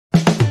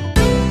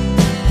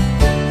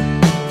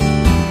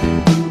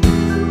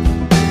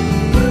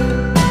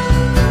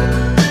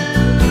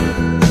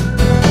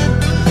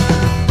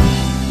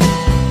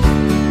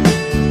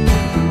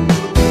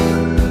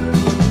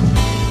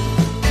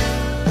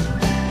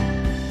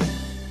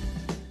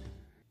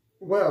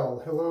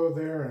Well, hello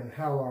there, and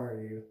how are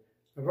you?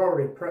 I've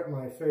already prepped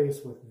my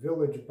face with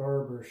Village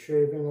Barber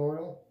shaving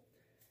oil.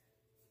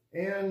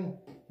 And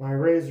my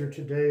razor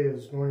today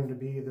is going to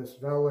be this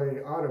Valet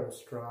Auto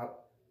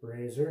Strop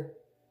razor.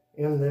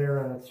 In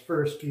there on its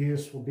first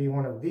use will be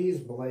one of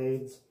these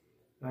blades.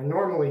 I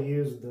normally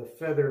use the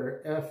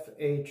Feather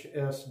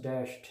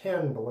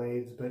FHS-10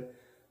 blades, but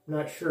I'm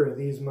not sure.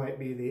 These might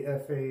be the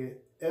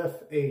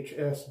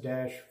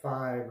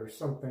FHS-5 or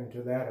something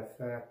to that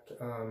effect.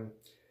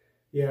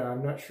 Yeah,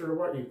 I'm not sure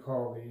what you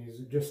call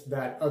these. Just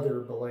that other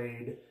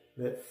blade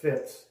that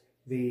fits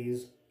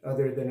these,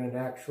 other than an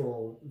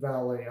actual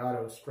Valet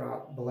Auto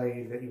Strop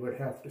blade that you would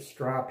have to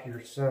strop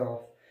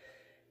yourself.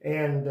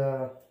 And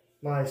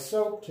my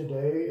soap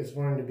today is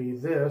going to be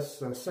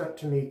this, sent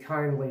to me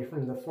kindly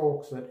from the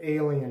folks at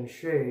Alien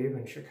Shave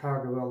in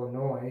Chicago,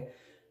 Illinois.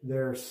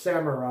 They're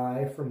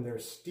Samurai from their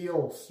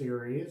Teal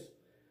series.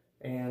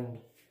 And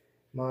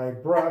my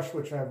brush,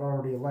 which I've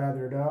already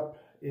lathered up,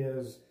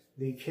 is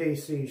the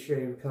KC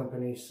Shave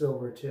Company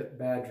Silver Tip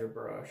Badger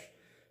brush.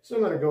 So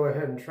I'm going to go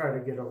ahead and try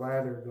to get a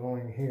lather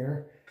going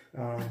here.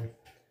 Let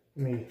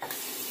me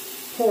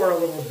pour a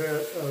little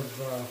bit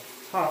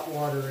of hot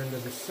water into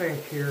the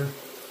sink here,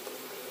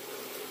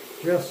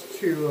 just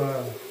to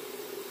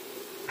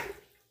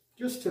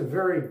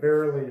very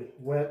barely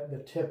wet the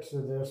tips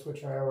of this,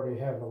 which I already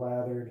have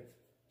lathered.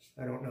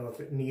 I don't know if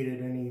it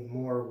needed any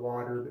more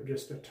water, but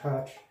just a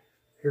touch.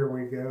 Here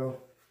we go.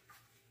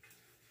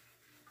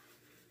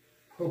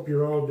 Hope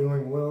you're all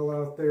doing well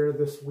out there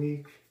this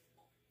week.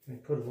 Let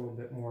me put a little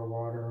bit more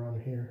water on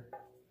here.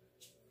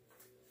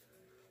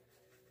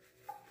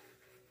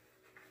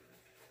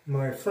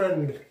 My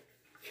friend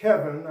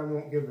Kevin, I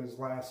won't give his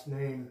last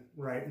name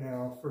right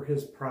now for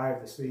his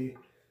privacy,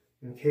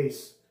 in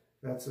case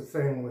that's a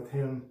thing with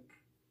him.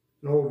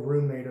 An old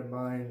roommate of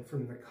mine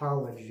from the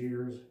college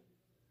years.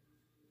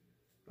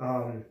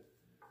 Yeah,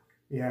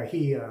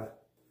 he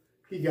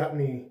got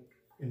me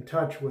in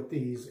touch with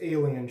these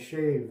Alien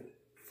Shave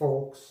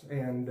folks,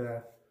 and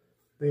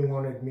they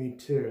wanted me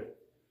to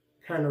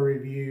kind of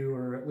review,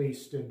 or at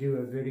least do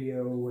a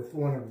video with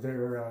one of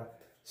their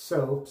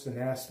soaps, and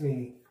asked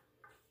me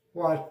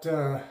what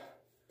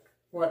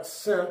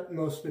scent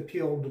most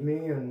appealed to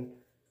me, and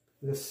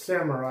the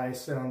Samurai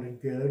sounded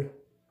good.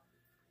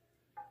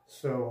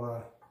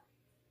 So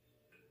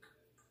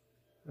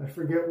I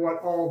forget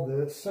what all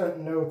the scent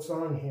notes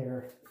on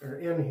here or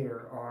in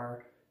here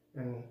are,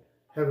 and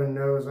heaven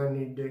knows I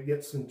need to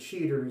get some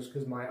cheaters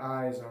because my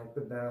eyes aren't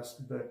the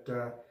best, but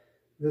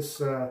this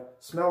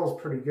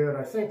smells pretty good.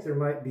 I think there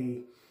might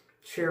be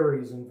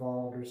cherries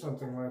involved or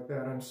something like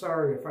that. I'm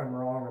sorry if I'm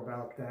wrong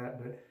about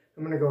that, but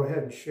I'm going to go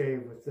ahead and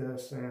shave with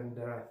this, and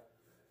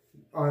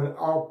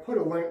I'll put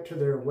a link to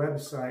their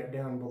website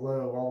down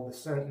below. All the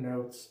scent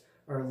notes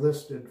are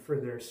listed for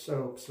their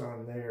soaps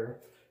on there.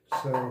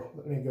 So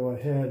let me go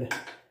ahead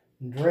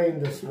and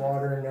drain this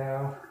water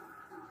now,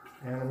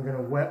 and I'm going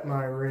to wet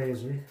my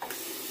razor.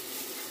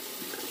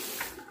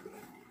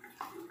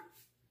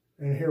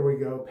 And here we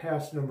go,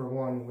 pass number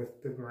 1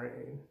 with the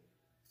grain.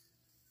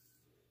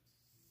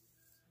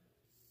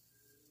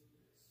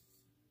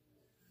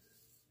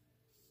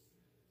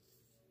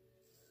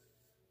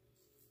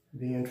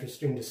 Be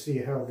interesting to see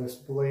how this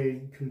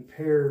blade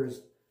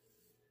compares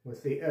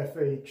with the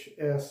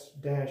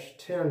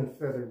FHS-10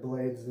 feather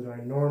blades that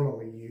I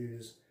normally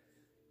use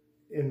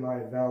in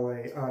my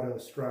Valet Auto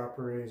Strop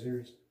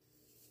razors.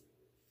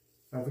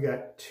 I've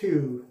got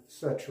 2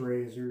 such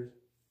razors.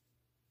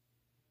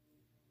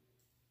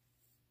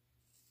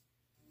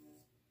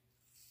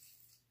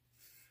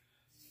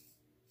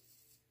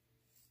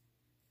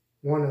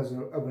 One is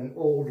of an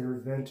older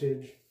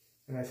vintage,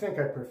 and I think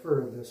I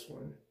prefer this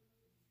one.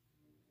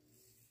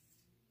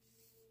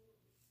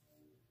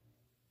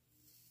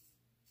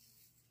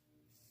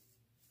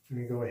 Let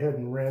me go ahead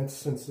and rinse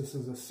since this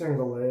is a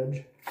single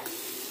edge.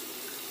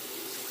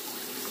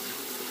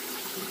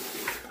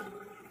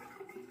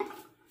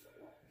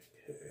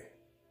 Okay.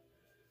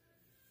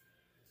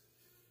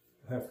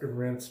 I'll have to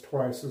rinse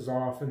twice as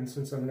often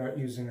since I'm not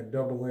using a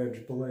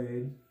double-edged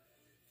blade.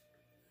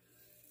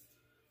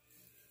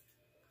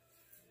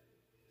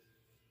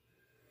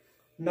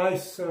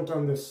 Nice scent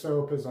on this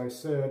soap, as I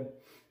said,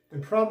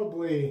 and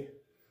probably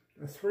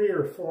a 3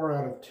 or 4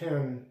 out of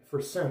 10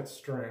 for scent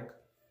strength.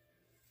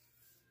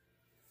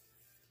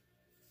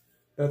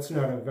 That's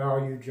not a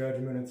value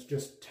judgment, it's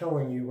just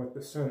telling you what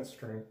the scent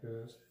strength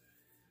is.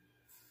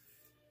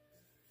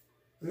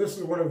 And this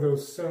is one of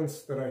those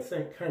scents that I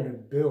think kind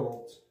of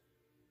builds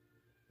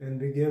and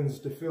begins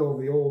to fill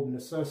the old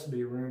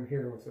necessity room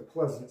here with a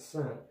pleasant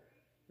scent.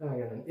 Now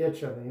I got an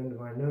itch on the end of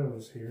my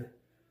nose here.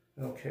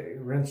 Okay,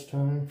 rinse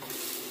time.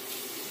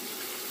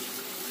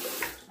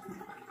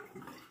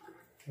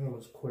 That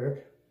was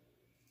quick.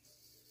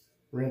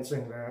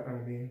 Rinsing that, I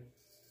mean.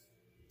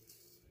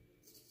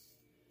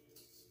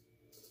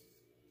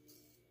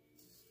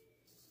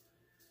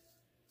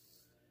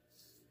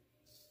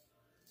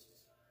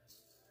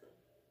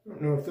 I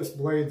don't know if this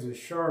blade's as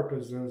sharp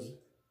as those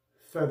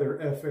feather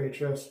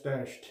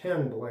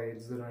FHS-10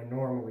 blades that I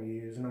normally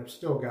use, and I've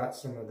still got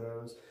some of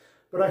those.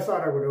 But I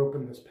thought I would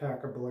open this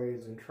pack of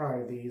blades and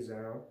try these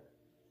out.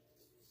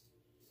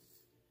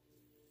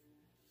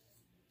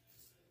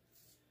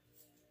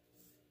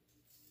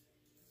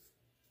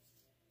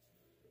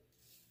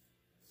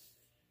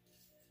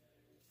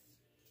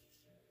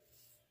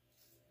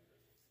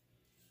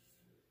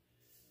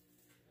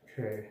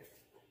 Okay.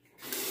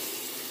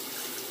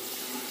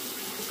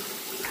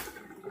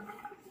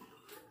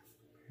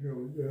 Here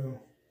we go.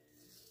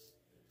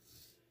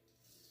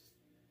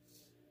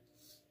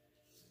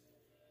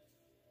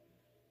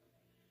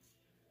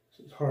 This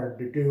is hard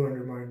to do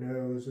under my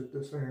nose at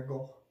this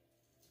angle.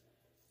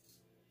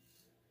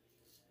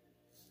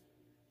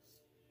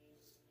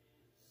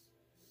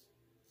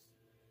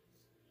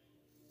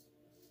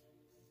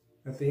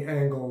 At the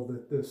angle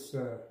that this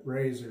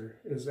razor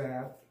is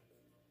at.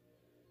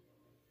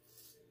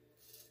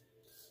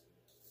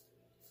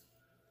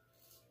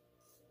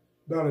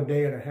 About a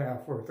day and a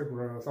half worth of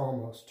growth,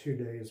 almost 2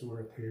 days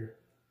worth here.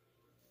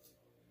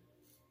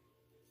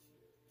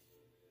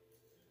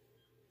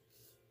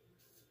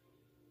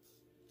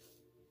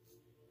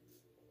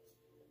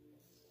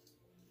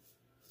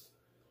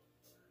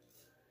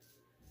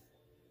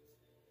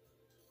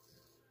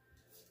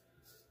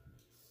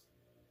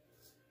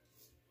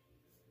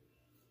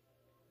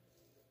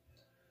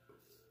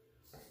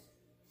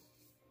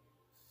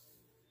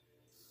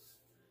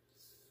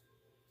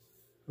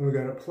 We've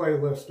got a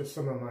playlist of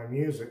some of my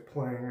music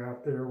playing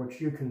out there,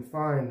 which you can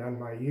find on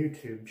my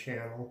YouTube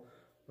channel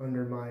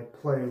under my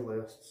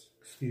playlists.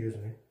 Excuse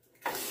me.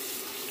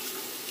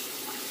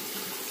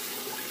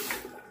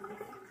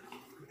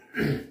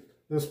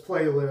 This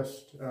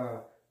playlist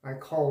I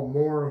call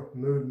More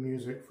Mood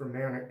Music for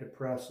Manic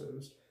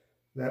Depressives.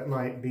 That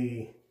might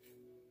be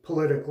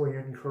politically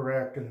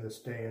incorrect in this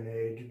day and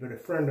age, but a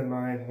friend of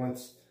mine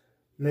once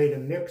made a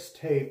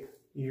mixtape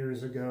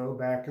years ago,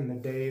 back in the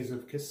days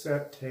of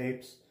cassette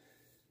tapes.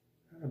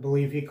 I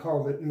believe he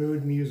called it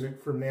Mood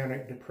Music for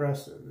Manic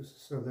Depressives.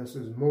 So this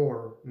is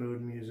more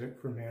mood music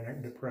for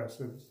manic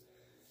depressives.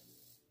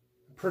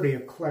 A pretty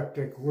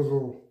eclectic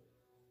little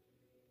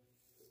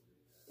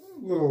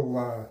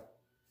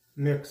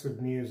mix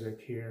of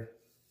music here.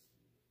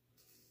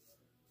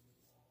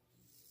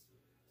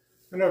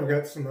 And I've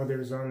got some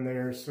others on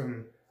there,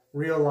 some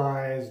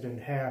realized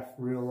and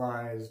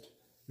half-realized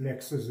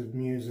mixes of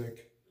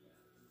music,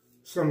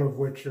 some of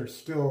which are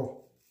still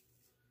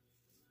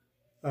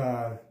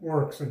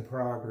works in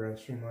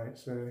progress, you might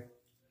say.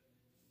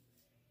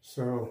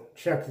 So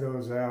check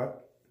those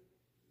out.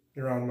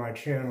 They're on my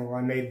channel.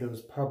 I made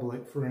those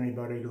public for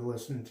anybody to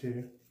listen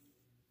to.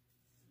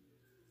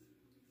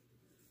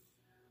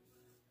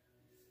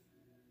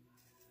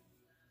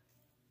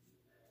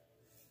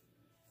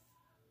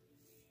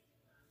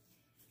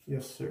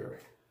 Yes, sir.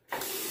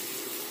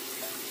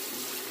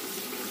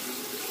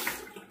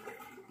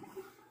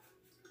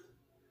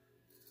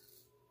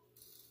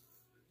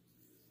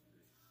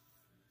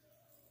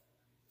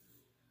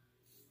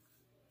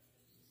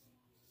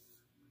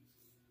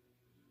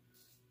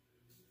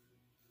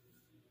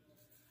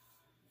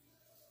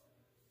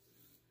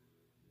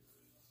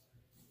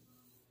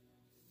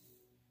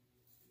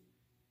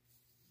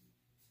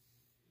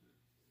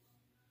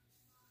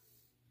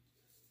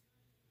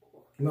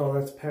 No,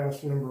 that's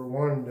pass number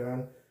 1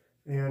 done.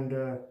 And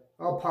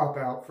I'll pop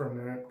out for a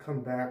minute,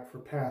 come back for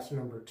pass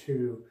number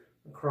 2,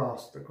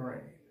 across the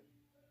grain.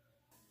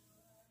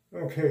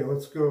 Okay,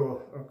 let's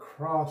go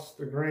across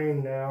the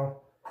grain now.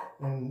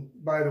 And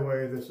by the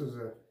way, this is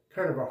a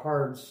kind of a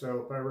hard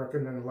soap. I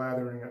recommend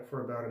lathering it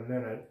for about a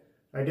minute.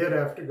 I did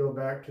have to go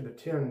back to the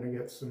tin to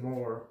get some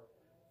more,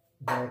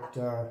 but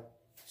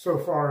so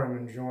far I'm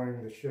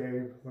enjoying the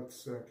shave.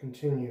 Let's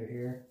continue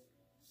here.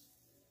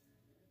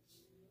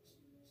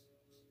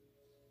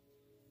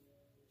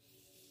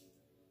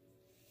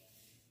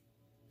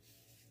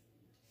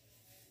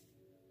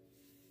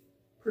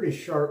 Pretty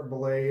sharp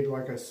blade.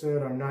 Like I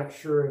said, I'm not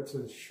sure it's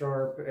as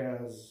sharp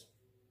as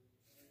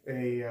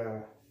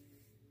an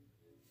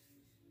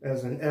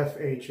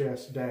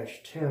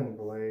FHS-10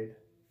 blade.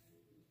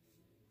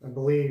 I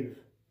believe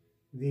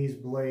these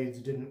blades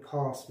didn't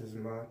cost as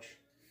much.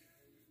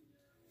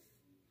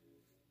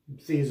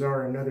 These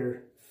are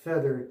another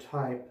feather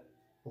type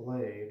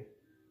blade.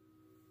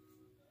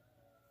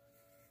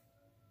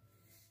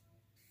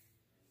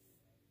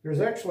 There's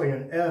actually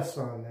an S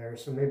on there,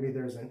 so maybe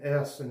there's an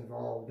S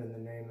involved in the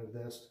name of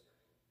this.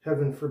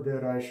 Heaven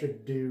forbid I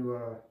should do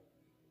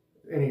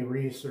any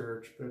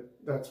research, but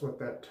that's what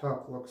that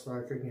tuck looks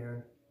like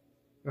again.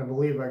 I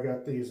believe I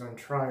got these on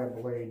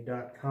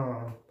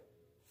triablade.com.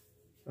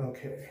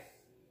 Okay.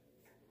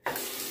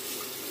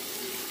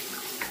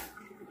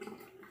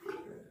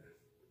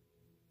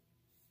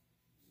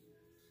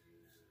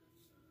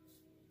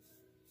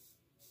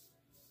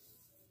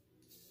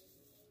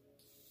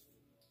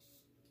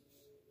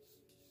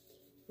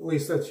 At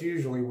least that's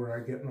usually where I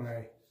get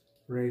my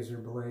razor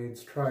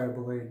blades,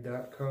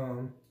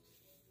 triablade.com.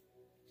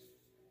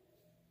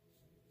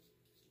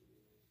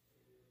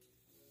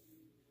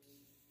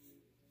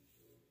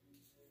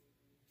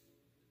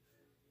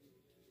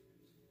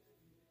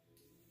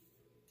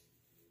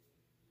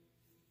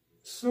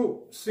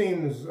 soap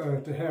seems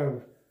to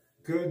have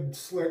good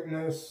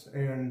slickness,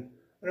 and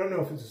I don't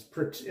know if its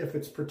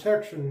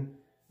protection,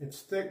 its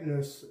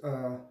thickness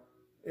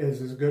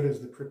is as good as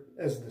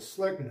the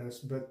slickness,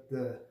 but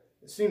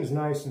it seems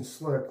nice and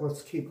slick.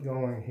 Let's keep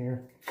going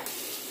here.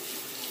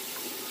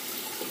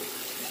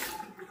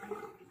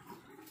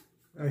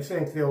 I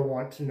think they'll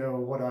want to know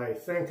what I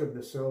think of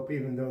the soap,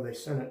 even though they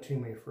sent it to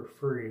me for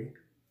free.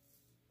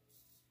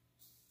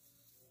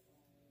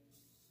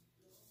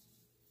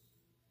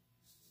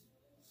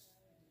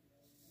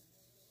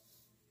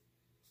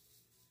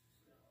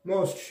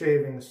 Most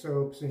shaving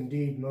soaps,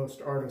 indeed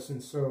most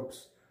artisan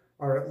soaps,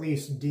 are at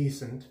least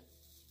decent.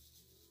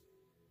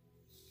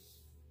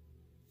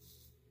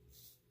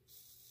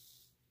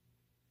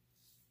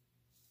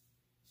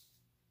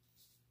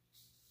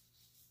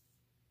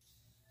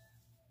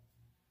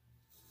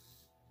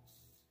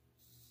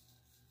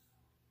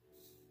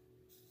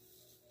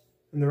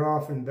 And they're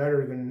often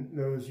better than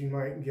those you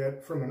might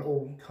get from an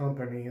old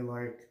company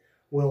like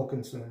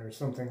Wilkinson or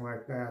something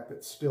like that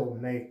that still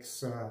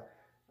makes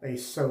a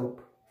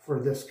soap for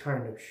this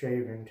kind of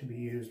shaving to be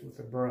used with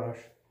a brush.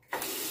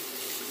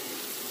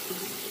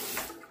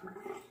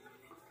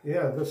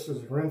 Yeah, this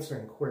is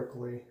rinsing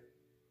quickly,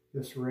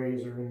 this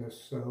razor and this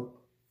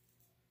soap.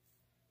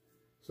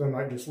 So I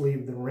might just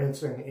leave the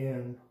rinsing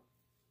in.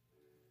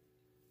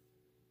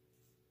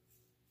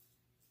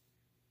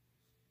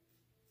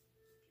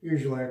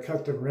 Usually I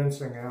cut the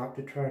rinsing out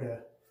to try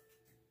to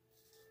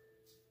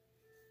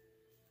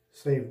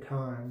save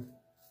time.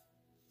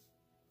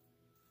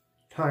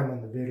 Time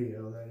on the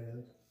video, that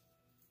is.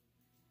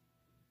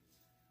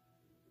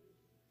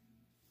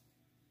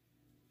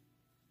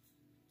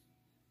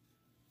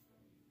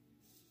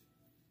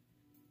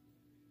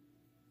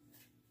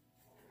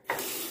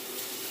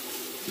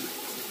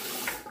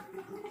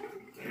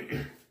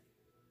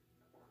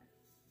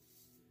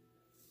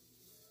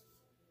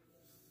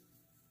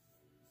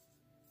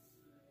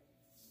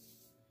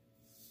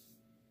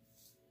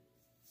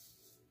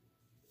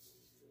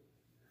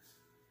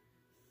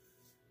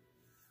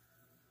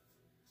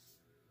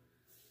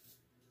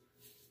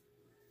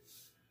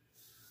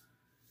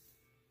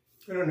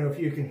 I don't know if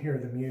you can hear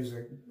the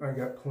music I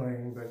got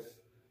playing, but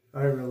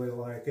I really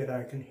like it.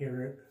 I can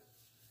hear it.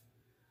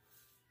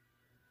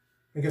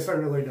 I guess I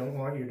really don't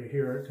want you to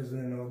hear it because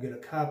then I'll get a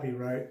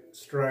copyright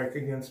strike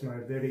against my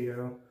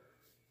video.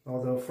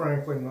 Although,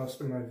 frankly,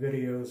 most of my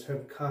videos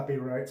have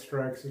copyright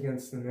strikes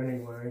against them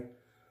anyway,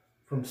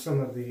 from some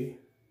of the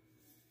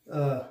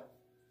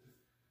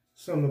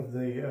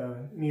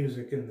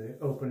music in the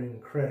opening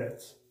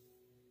credits.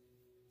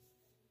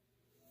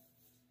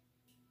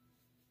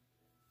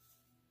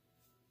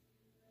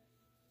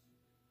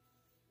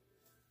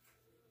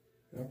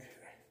 Okay.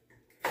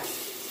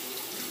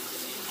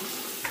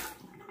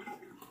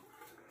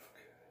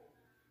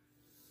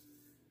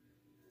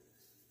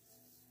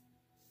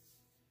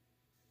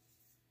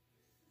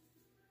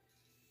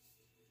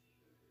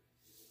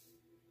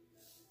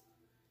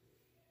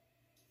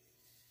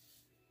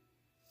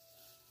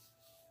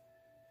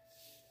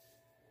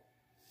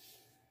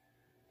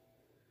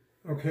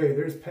 Okay,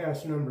 there's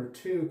pass number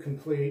 2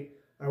 complete.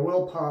 I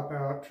will pop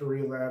out to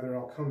relather,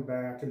 I'll come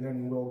back, and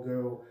then we'll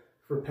go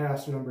for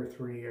pass number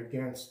 3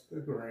 against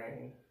the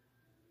grain.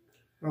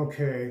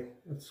 Okay,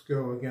 let's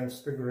go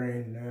against the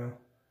grain now.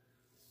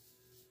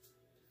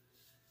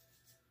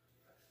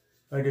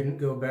 I didn't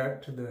go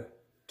back to the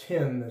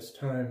tin this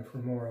time for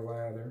more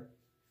lather.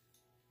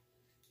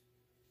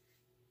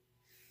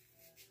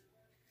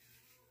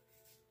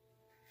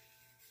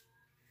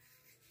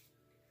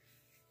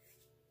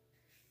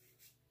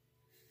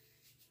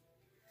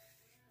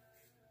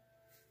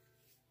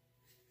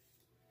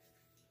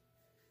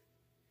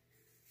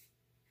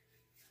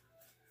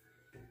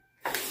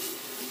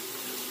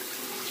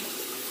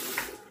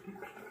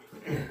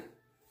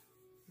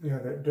 Yeah,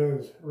 that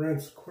does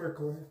rinse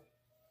quickly.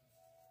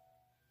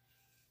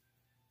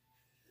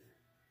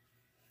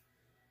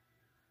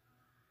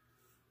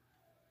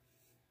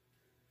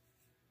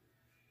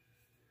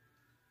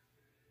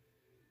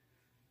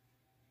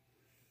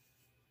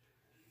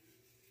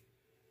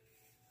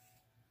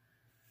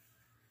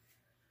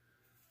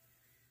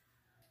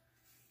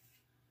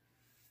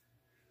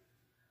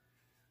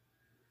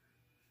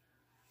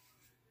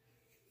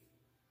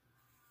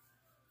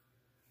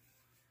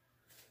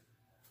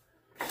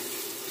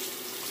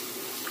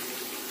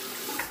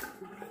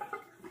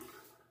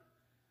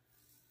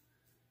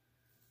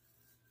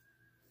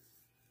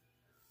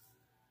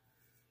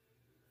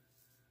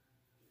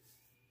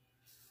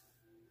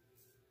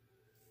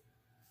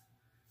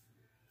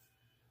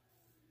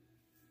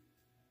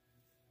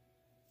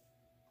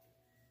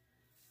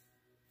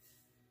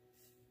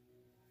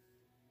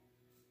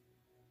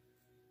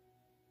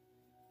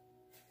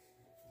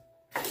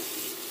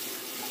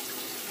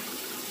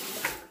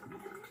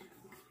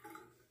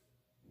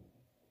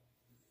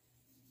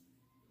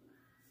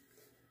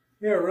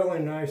 Yeah, really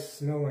nice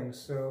smelling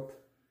soap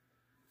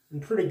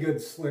and pretty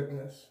good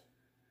slickness.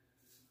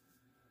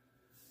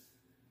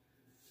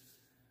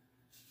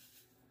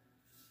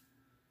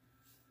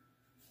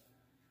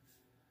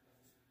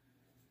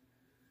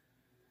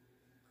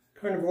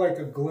 kind of like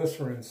a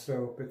glycerin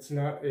soap. It's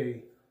not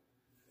a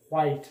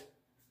white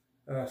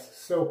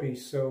soapy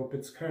soap.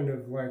 It's kind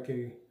of like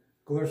a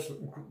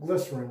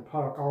glycerin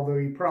puck, although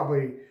you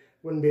probably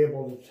wouldn't be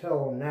able to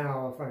tell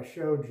now if I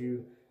showed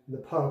you the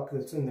puck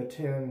that's in the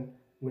tin,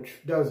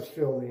 which does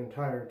fill the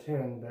entire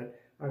tin, but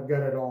I've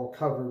got it all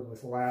covered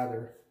with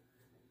lather.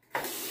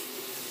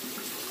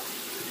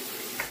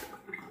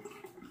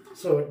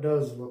 So it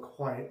does look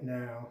white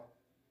now.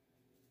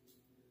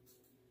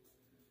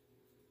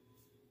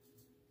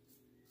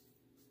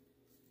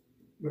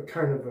 But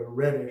kind of a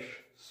reddish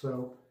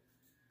soap.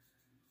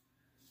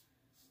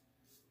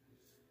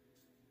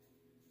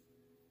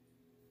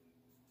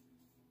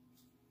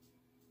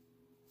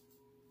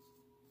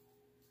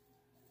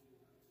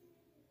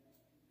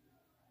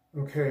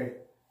 Okay,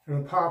 I'm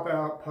going to pop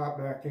out, pop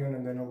back in,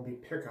 and then it'll be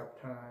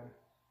pickup time.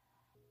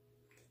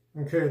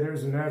 Okay,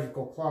 there's a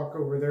magical clock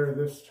over there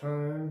this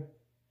time,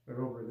 but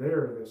over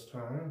there this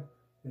time.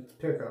 It's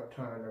pickup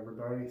time,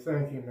 everybody.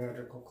 Thank you,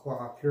 magical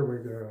clock. Here we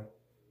go.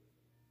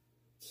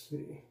 Let's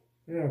see.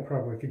 Yeah, I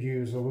probably could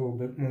use a little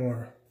bit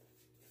more.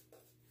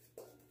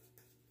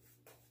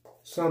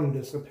 Some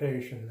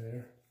dissipation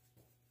there.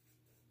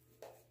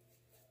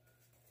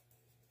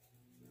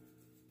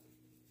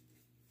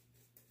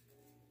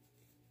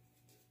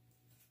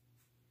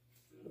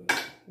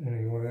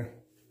 Anyway,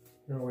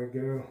 here we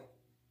go.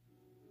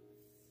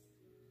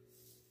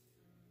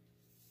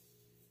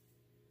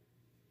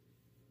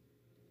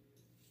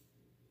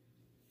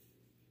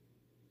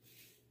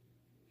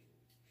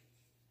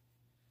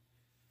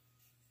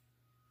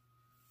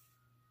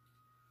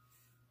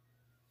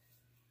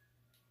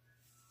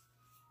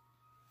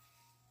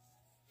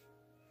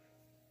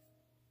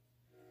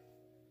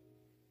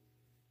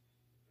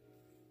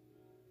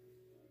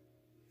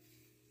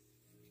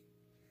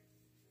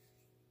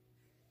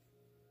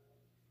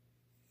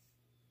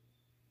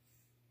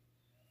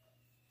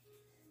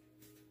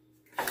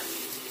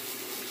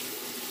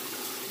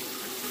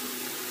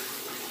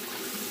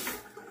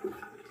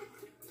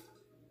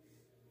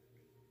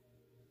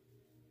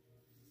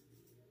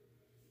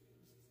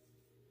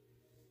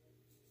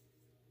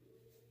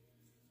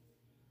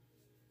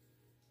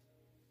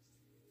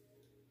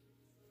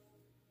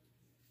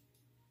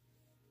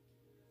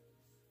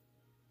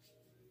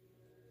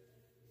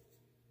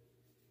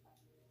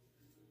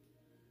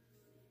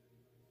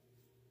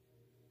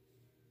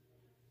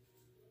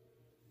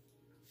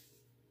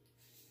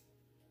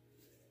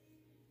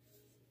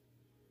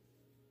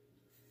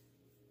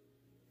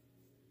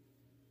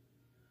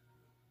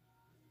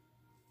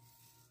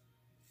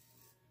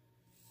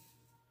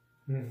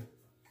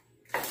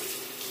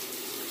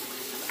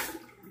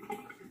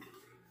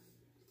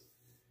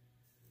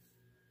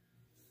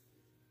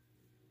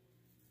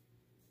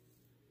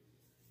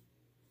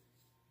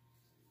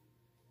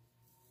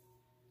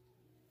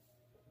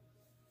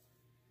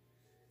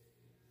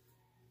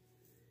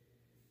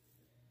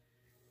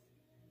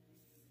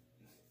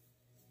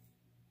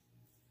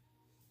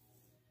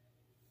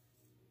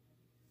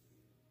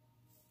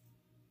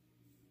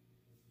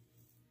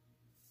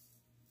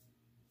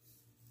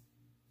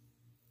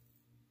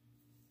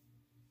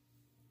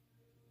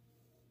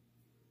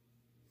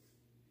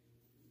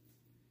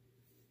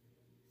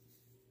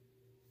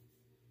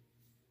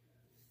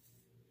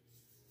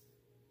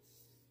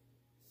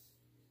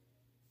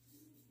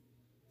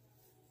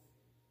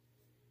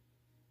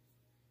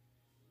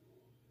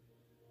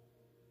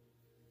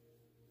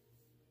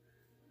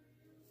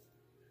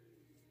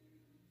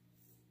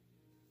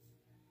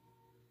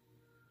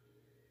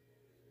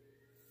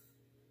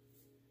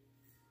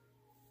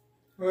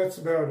 Well, that's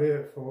about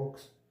it,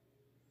 folks.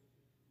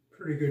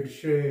 Pretty good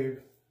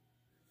shave.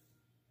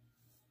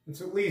 It's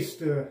at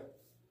least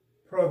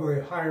probably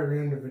a higher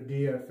end of a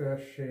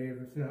DFS shave,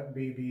 if not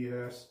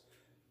BBS.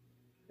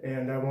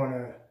 And I want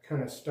to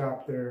kind of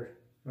stop there.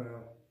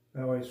 Well,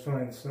 I always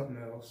find something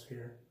else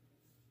here.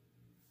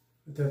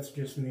 But that's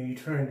just me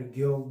trying to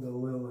gild the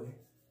lily.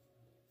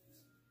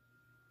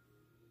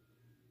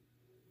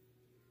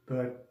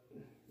 But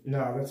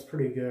no, that's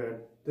pretty good.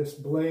 This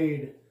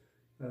blade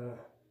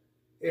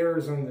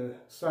errs on the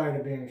side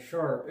of being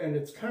sharp, and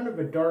it's kind of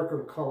a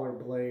darker color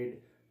blade.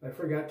 I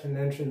forgot to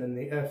mention in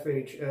the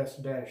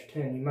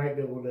FHS-10, you might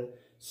be able to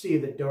see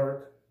the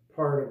dark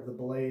part of the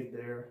blade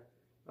there.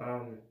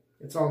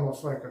 It's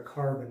almost like a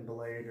carbon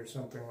blade or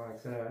something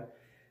like that.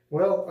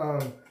 Well,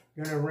 I'm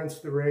going to rinse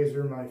the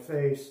razor, my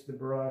face, the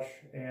brush,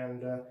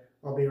 and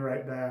I'll be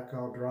right back.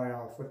 I'll dry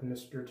off with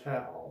Mr.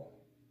 Towel.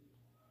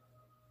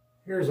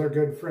 Here's our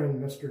good friend,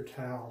 Mr.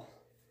 Towel.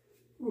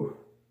 Ooh.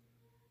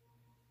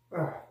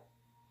 Ah.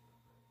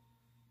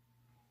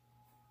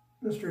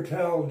 Mr.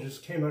 Teal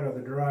just came out of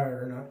the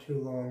dryer not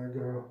too long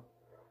ago.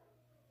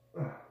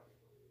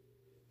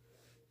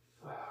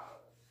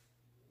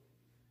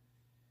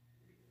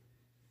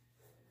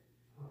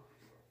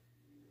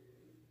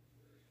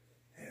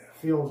 Yeah,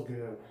 feels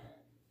good.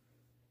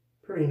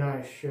 Pretty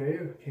nice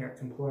shave, can't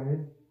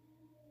complain.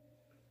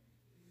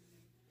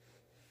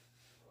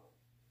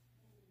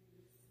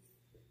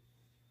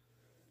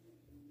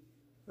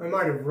 I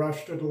might have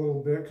rushed it a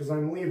little bit because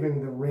I'm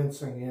leaving the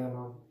rinsing in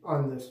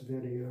on this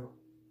video.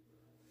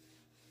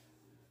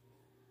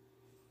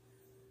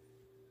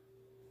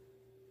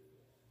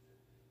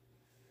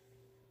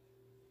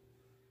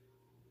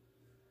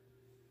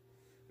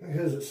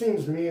 Because it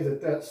seems to me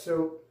that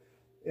soap,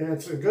 and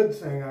it's a good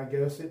thing, I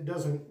guess, it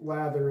doesn't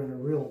lather in a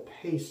real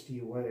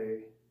pasty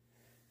way.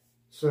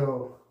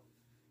 So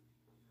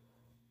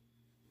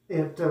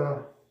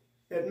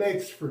it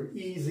makes for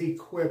easy,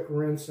 quick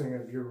rinsing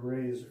of your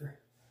razor.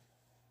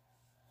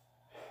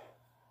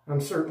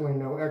 I'm certainly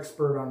no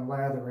expert on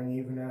lathering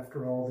even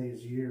after all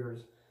these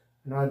years.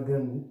 And I've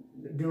been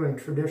doing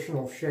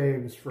traditional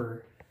shaves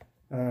for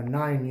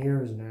 9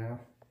 years now.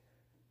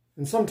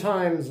 And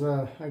sometimes,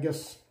 I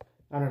guess,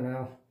 I don't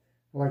know,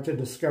 I like to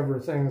discover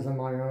things on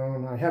my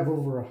own. I have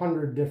over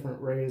 100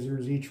 different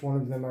razors. Each one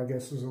of them, I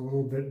guess, is a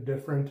little bit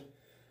different.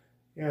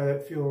 Yeah,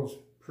 that feels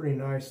pretty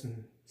nice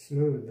and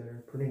smooth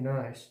there. Pretty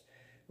nice.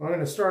 Well, I'm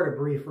going to start a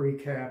brief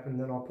recap, and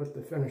then I'll put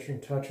the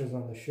finishing touches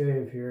on the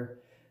shave here.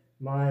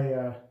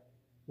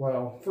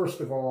 Well,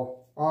 first of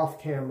all,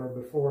 off camera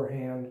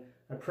beforehand,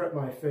 I prep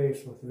my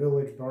face with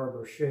Village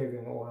Barber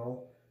shaving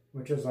oil,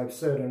 which, as I've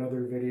said in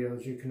other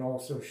videos, you can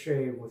also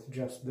shave with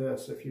just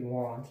this if you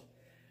want.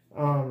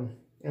 And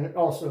it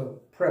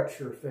also preps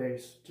your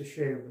face to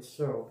shave with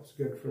soap. It's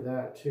good for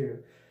that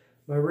too.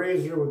 My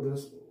razor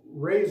was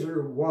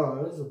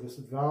this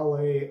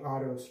Valet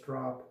Auto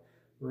Strop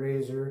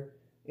razor.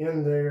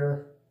 In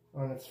there,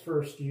 on its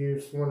first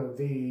use, one of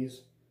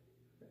these,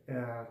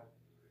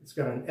 it's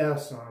got an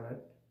S on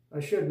it. I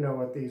should know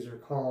what these are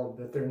called,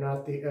 but they're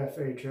not the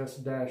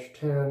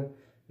FHS-10.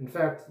 In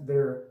fact,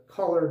 they're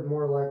colored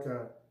more like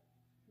a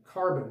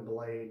carbon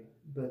blade,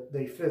 but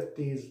they fit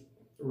these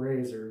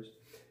razors.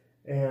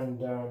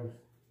 And,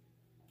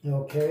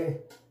 okay,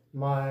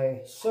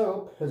 my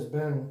soap has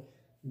been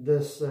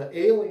this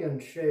Alien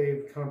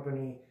Shave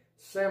Company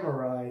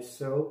Samurai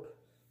soap,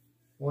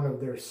 one of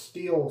their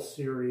Steel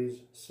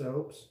series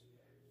soaps.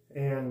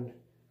 And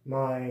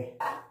my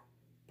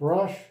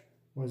brush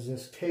was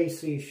this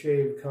KC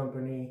Shave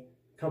Company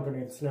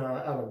that's now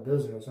out of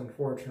business,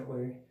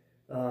 unfortunately,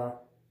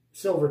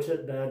 Silver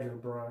Tip Badger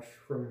brush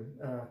from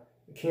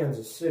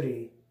Kansas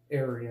City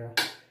area.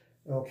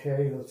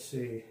 Okay, let's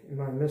see. Am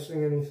I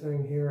missing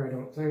anything here? I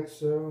don't think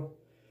so.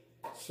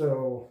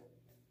 So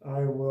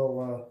I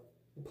will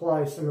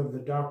apply some of the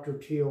Dr.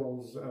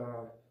 Teal's,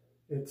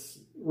 it's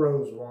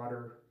Rose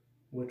Water,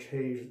 Witch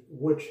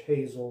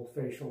Hazel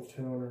Facial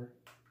Toner.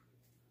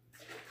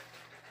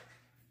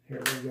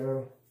 Here we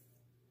go.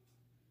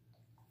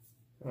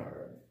 All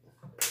right.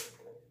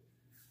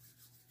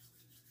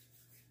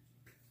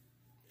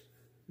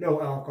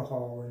 No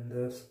alcohol in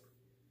this.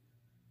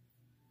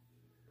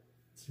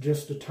 It's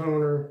just a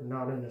toner,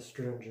 not an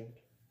astringent.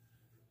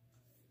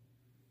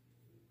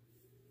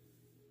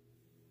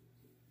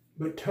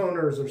 But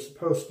toners are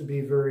supposed to be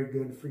very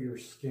good for your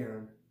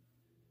skin.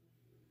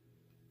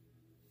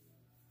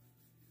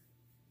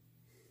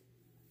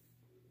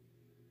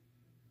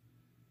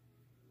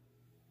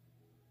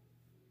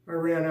 I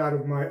ran out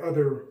of my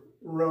other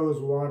rose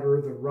water,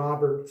 the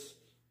Roberts,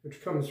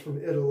 which comes from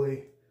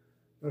Italy,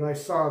 but I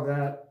saw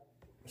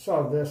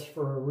this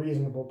for a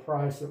reasonable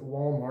price at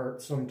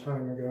Walmart some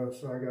time ago,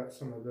 so I got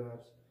some of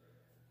this.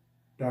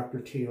 Dr.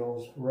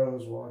 Teal's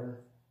Rose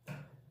Water.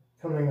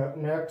 Coming up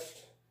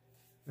next,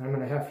 I'm going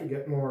to have to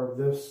get more of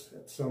this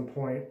at some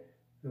point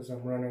as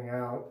I'm running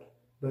out,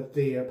 but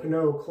the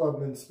Pinaud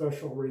Clubman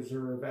Special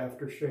Reserve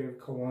Aftershave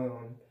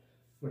Cologne,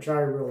 which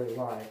I really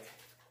like.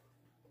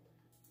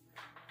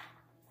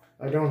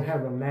 I don't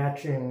have a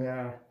matching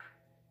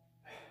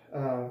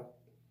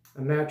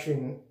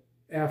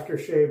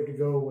aftershave to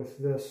go with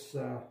this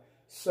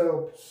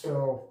soap,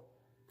 so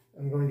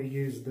I'm going to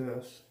use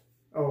this.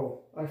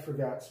 Oh, I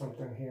forgot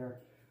something here.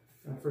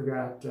 I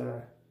forgot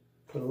to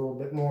put a little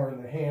bit more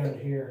in the hand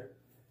here.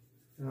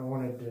 And I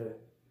wanted to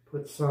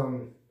put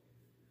some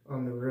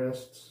on the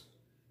wrists,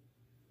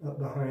 up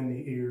behind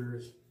the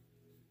ears,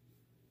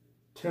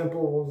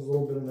 temples, a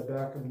little bit in the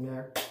back of the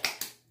neck.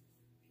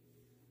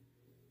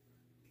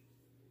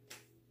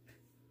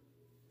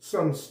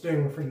 Some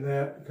sting from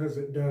that because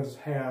it does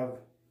have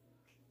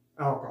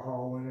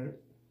alcohol in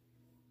it.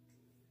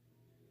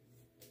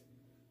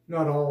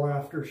 Not all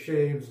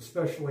aftershaves,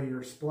 especially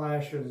your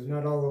splashes,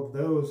 not all of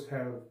those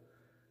have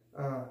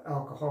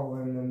alcohol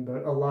in them,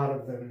 but a lot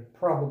of them,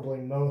 probably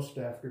most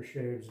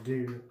aftershaves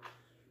do.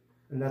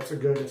 And that's a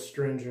good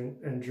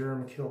astringent and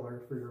germ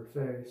killer for your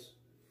face.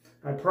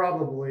 I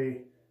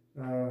probably,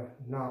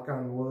 knock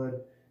on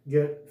wood,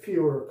 get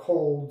fewer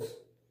colds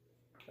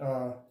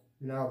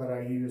now that I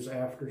use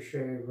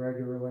aftershave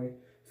regularly.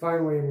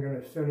 Finally, I'm going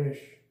to finish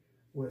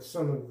with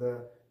some of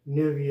the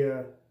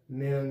Nivea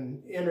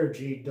Men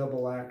Energy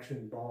Double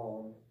Action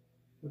Balm,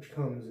 which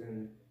comes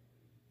in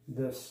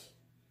this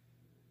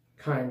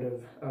kind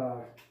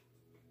of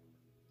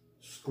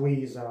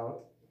squeeze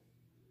out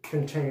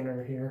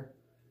container here.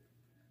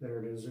 There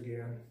it is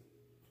again.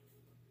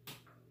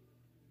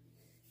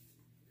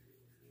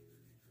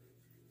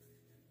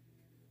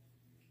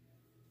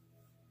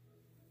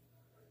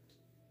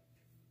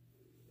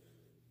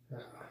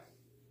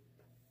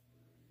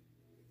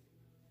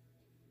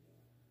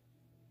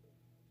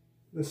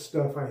 This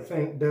stuff, I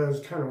think, does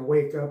kind of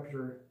wake up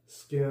your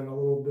skin a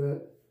little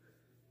bit.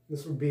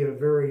 This would be a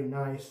very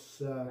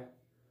nice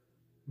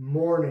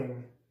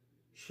morning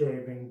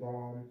shaving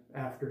balm,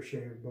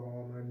 aftershave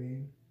balm, I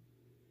mean.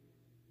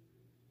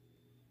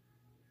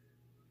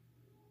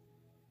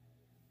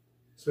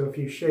 So if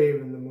you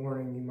shave in the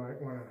morning, you might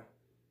want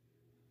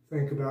to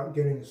think about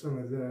getting some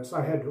of this.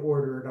 I had to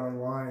order it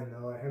online,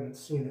 though. I haven't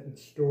seen it in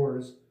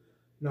stores.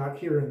 Not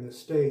here in the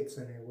States,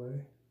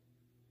 anyway.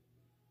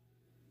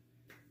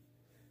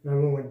 And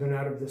I've only been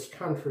out of this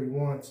country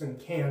once in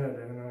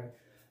Canada, and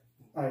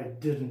I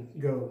didn't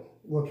go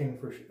looking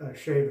for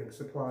shaving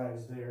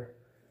supplies there.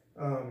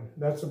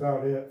 That's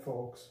about it,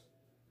 folks.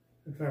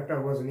 In fact, I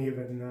wasn't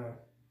even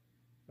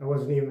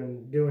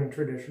doing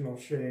traditional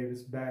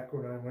shaves back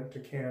when I went to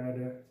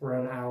Canada for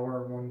an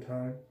hour one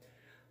time.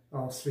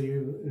 I'll see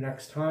you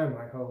next time,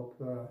 I hope.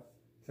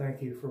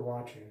 Thank you for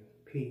watching.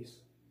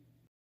 Peace.